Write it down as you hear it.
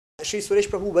Shri Suresh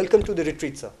Prabhu, welcome to the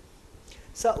retreat, sir.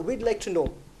 Sir, we'd like to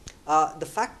know the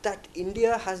fact that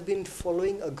India has been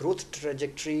following a growth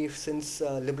trajectory since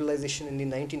liberalization in the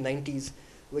 1990s,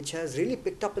 which has really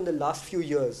picked up in the last few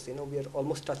years. You know, we are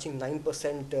almost touching 9%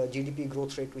 GDP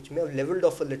growth rate, which may have leveled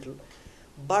off a little.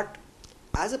 But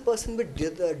as a person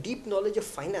with deep knowledge of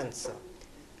finance, sir,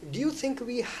 do you think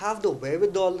we have the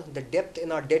wherewithal, the depth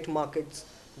in our debt markets,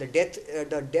 the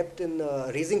depth in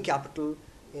raising capital,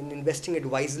 in investing it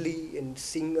wisely, in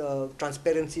seeing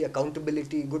transparency,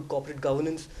 accountability, good corporate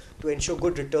governance to ensure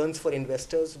good returns for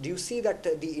investors? Do you see that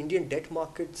the Indian debt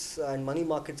markets and money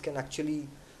markets can actually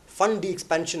fund the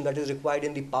expansion that is required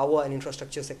in the power and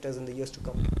infrastructure sectors in the years to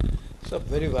come? It's a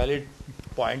very valid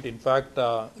point. In fact,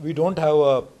 we don't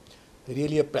have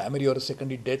really a primary or a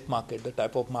secondary debt market, the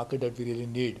type of market that we really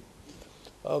need.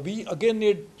 We again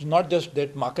need not just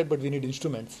debt market, but we need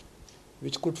instruments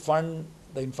which could fund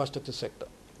the infrastructure sector.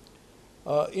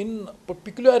 In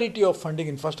peculiarity of funding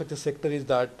infrastructure sector is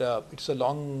that it's a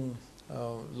long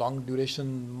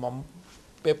duration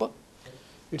paper.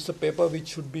 It's a paper which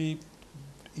should be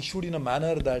issued in a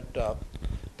manner that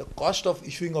the cost of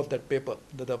issuing of that paper,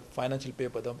 the financial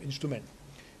paper, the instrument,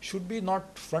 should be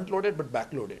not front loaded but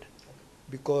back loaded.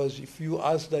 Because if you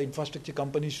ask the infrastructure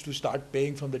companies to start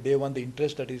paying from the day one, the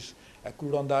interest that is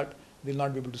accrued on that, they'll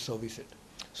not be able to service it.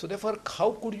 So therefore,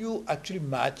 how could you actually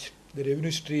match the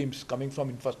revenue streams coming from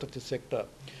infrastructure sector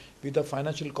with the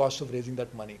financial cost of raising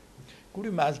that money? Could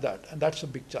you match that? And that's a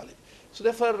big challenge. So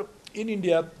therefore, in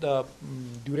India, the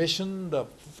duration, the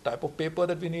type of paper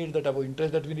that we need, the type of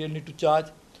interest that we really need to charge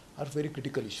are very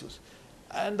critical issues.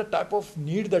 And the type of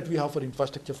need that we have for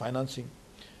infrastructure financing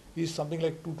is something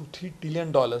like $2 to $3 trillion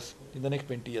in the next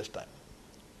 20 years' time.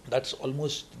 That's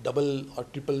almost double or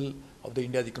triple of the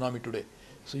India's economy today.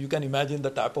 So you can imagine the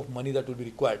type of money that will be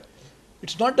required.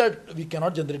 It's not that we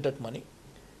cannot generate that money,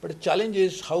 but the challenge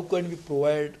is how can we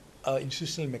provide an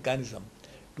institutional mechanism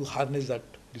to harness that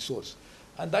resource.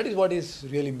 And that is what is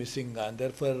really missing, and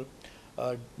therefore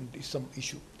is some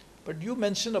issue. But you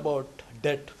mentioned about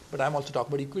debt, but I'm also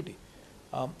talking about equity.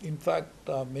 In fact,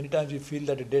 many times we feel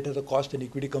that a debt has a cost and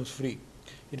equity comes free.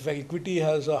 In fact, equity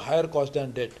has a higher cost than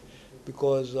debt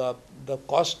because the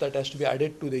cost that has to be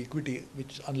added to the equity,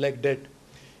 which unlike debt,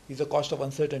 is the cost of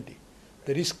uncertainty.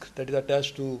 The risk that is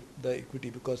attached to the equity,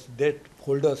 because debt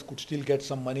holders could still get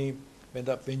some money when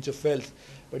the venture fails,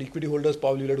 but equity holders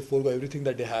probably will have to forego everything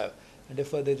that they have, and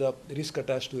therefore there's a risk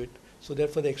attached to it. So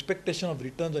therefore the expectation of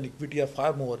returns on equity are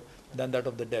far more than that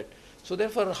of the debt. So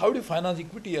therefore, how do you finance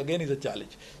equity again is a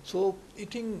challenge. So I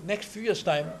think next few years'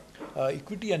 time,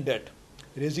 equity and debt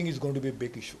raising is going to be a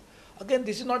big issue. Again,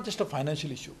 this is not just a financial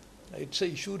issue. It's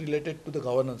an issue related to the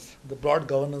governance, the broad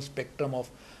governance spectrum of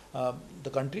the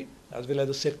country, as well as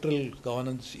the sectoral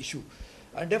governance issue.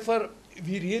 And therefore,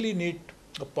 we really need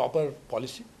a proper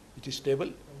policy which is stable,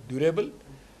 durable,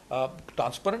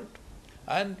 transparent,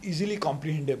 and easily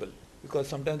comprehensible. Because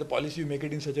sometimes the policy you make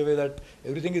it in such a way that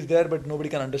everything is there, but nobody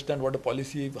can understand what the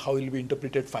policy, how it will be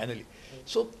interpreted finally.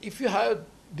 So if you have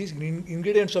these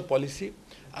ingredients of policy,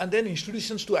 and then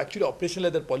institutions to actually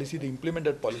operationalize that policy, to implement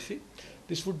that policy,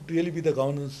 this would really be the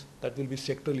governance that will be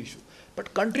sectoral issue.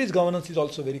 But country's governance is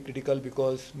also very critical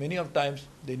because many of times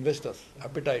the investors'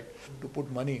 appetite to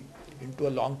put money into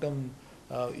a long-term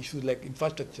issues like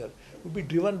infrastructure would be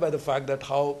driven by the fact that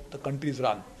how the country is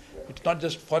run. It's not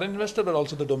just foreign investors but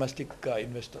also the domestic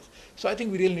investors. So I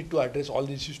think we really need to address all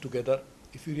these issues together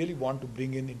if you really want to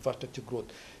bring in infrastructure growth.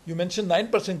 You mentioned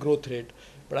 9% growth rate,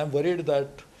 but I'm worried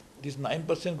that this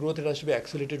 9% growth rate has to be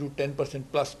accelerated to 10%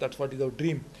 plus. That's what is our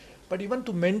dream. But even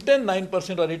to maintain 9%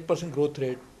 or 8% growth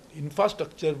rate,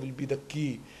 infrastructure will be the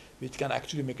key which can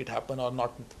actually make it happen or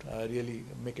not really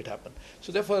make it happen.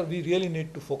 So therefore, we really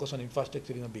need to focus on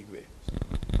infrastructure in a big way.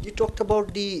 You talked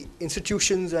about the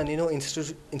institutions and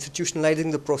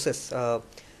institutionalizing the process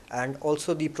and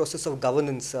also the process of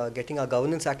governance, getting our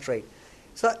governance act right.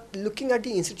 So looking at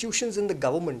the institutions in the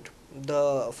government,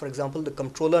 for example, the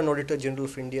Comptroller and Auditor General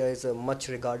of India is a much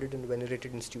regarded and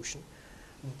venerated institution,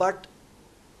 but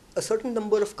a certain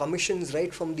number of commissions,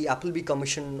 right from the Appleby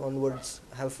Commission onwards,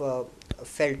 have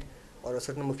felt, or a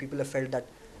certain number of people have felt that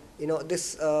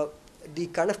this the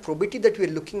kind of probity that we're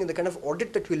looking and the kind of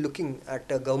audit that we're looking at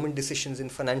government decisions in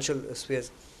financial spheres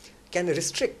can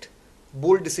restrict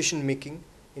bold decision making,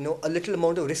 a little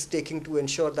amount of risk taking to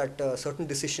ensure that certain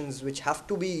decisions which have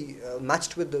to be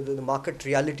matched with the market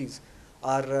realities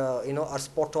are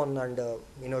spot on and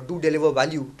do deliver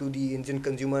value to the Indian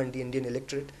consumer and the Indian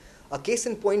electorate. A case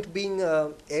in point being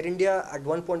Air India at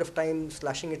one point of time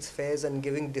slashing its fares and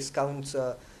giving discounts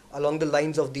along the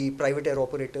lines of the private air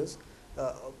operators,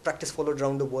 practice followed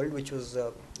around the world, which was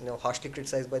harshly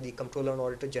criticized by the Comptroller and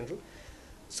Auditor General.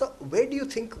 So where do you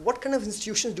think, what kind of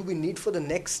institutions do we need for the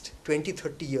next 20,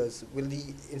 30 years? Will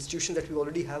the institutions that we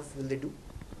already have, will they do?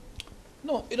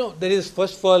 No, there is,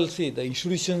 first of all, see, the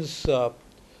institutions are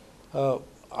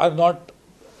not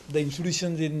the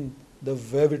institutions in the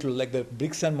wherewithal, like the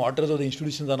bricks and mortars of the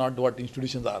institutions are not what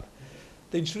institutions are.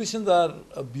 The institutions are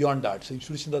beyond that. So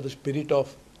institutions are the spirit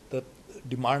of the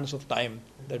demands of time,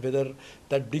 that whether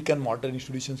that brick and mortar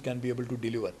institutions can be able to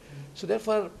deliver. So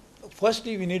therefore,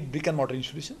 firstly, we need brick and mortar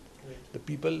institution. The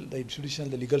people, the institution,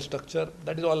 the legal structure,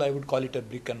 that is all I would call it a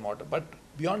brick and mortar. But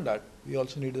beyond that, we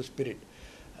also need the spirit.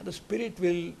 And the spirit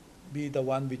will be the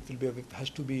one which will be, has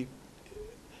to be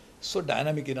so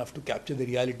dynamic enough to capture the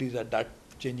realities at that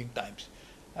changing times.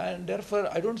 And therefore,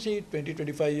 I don't see 20,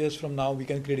 25 years from now we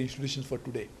can create institutions for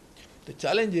today. The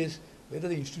challenge is whether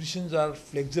the institutions are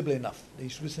flexible enough, the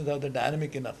institutions are the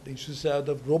dynamic enough, the institutions are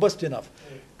the robust enough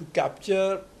to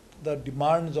capture the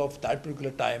demands of that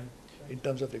particular time in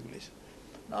terms of regulation.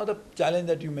 Now the challenge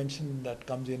that you mentioned that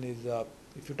comes in is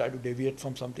if you try to deviate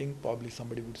from something, probably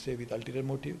somebody would say with ulterior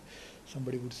motive,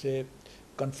 somebody would say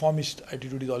conformist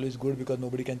attitude is always good because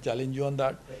nobody can challenge you on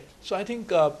that. Right. So I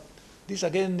think this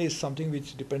again is something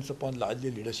which depends upon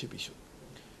largely leadership issue.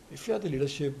 If you have the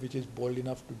leadership which is bold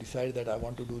enough to decide that I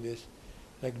want to do this,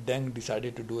 like Deng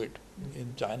decided to do it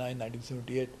in China in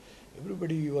 1978,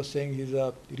 everybody was saying he's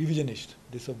a revisionist.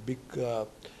 This is a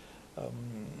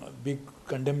big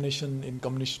condemnation in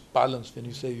communist parlance when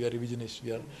you say you are revisionist,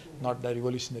 you are not the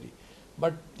revolutionary.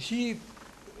 But he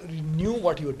knew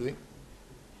what he was doing.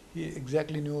 He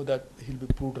exactly knew that he'll be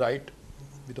proved right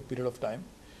with a period of time.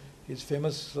 His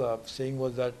famous saying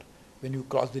was that when you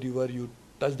cross the river, you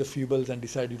touch the feebles and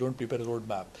decide, you don't prepare a road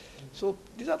map. So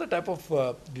these are the type of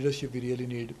leadership we really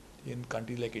need in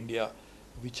countries like India,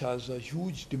 which has a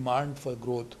huge demand for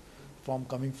growth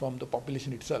coming from the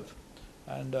population itself.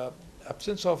 And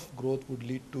absence of growth would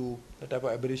lead to the type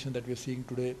of aberration that we are seeing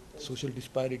today, social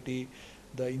disparity,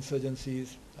 the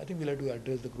insurgencies. I think we'll have to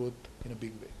address the growth in a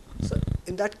big way. So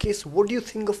in that case, what do you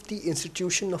think of the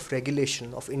institution of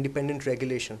regulation, of independent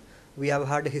regulation? We have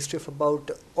had a history of about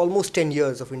almost 10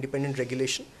 years of independent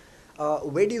regulation.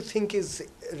 Where do you think is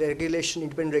regulation,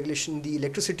 independent regulation, the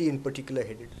electricity in particular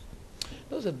headed?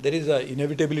 No, sir, there is an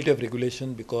inevitability of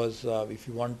regulation because if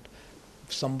you want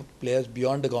some players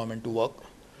beyond the government to work,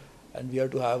 and we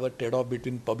have to have a trade-off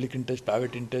between public interest,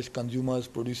 private interest, consumers,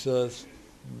 producers,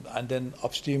 and then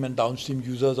upstream and downstream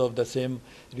users of the same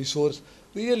resource,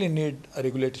 we really need a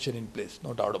regulation in place,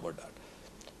 no doubt about that.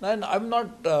 And I'm not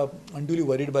unduly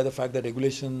worried by the fact that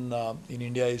regulation in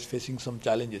India is facing some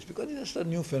challenges because it's a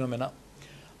new phenomena.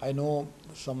 I know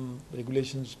some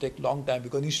regulations take long time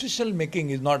because institutional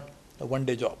making is not a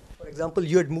one-day job. For example,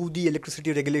 you had moved the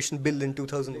electricity regulation bill in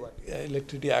 2001.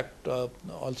 Electricity Act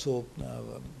also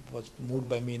was moved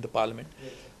by me in the Parliament.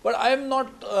 Yes. But I am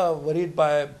not worried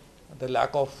by the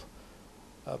lack of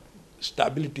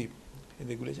stability in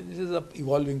regulation. This is an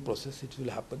evolving process. It will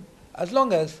happen as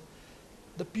long as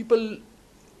the people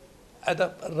at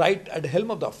the helm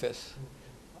of the affairs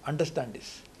understand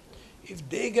this. If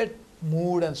they get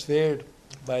moved and swayed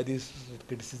by this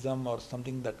criticism or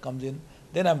something that comes in,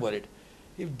 then I'm worried.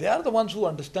 If they are the ones who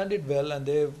understand it well and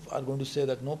they are going to say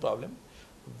that no problem,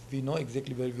 we know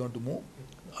exactly where we want to move,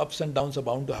 ups and downs are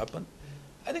bound to happen,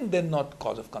 I think then not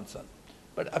cause of concern.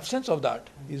 But absence of that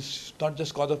is not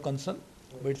just cause of concern,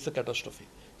 but it's a catastrophe.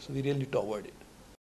 So we really need to avoid it.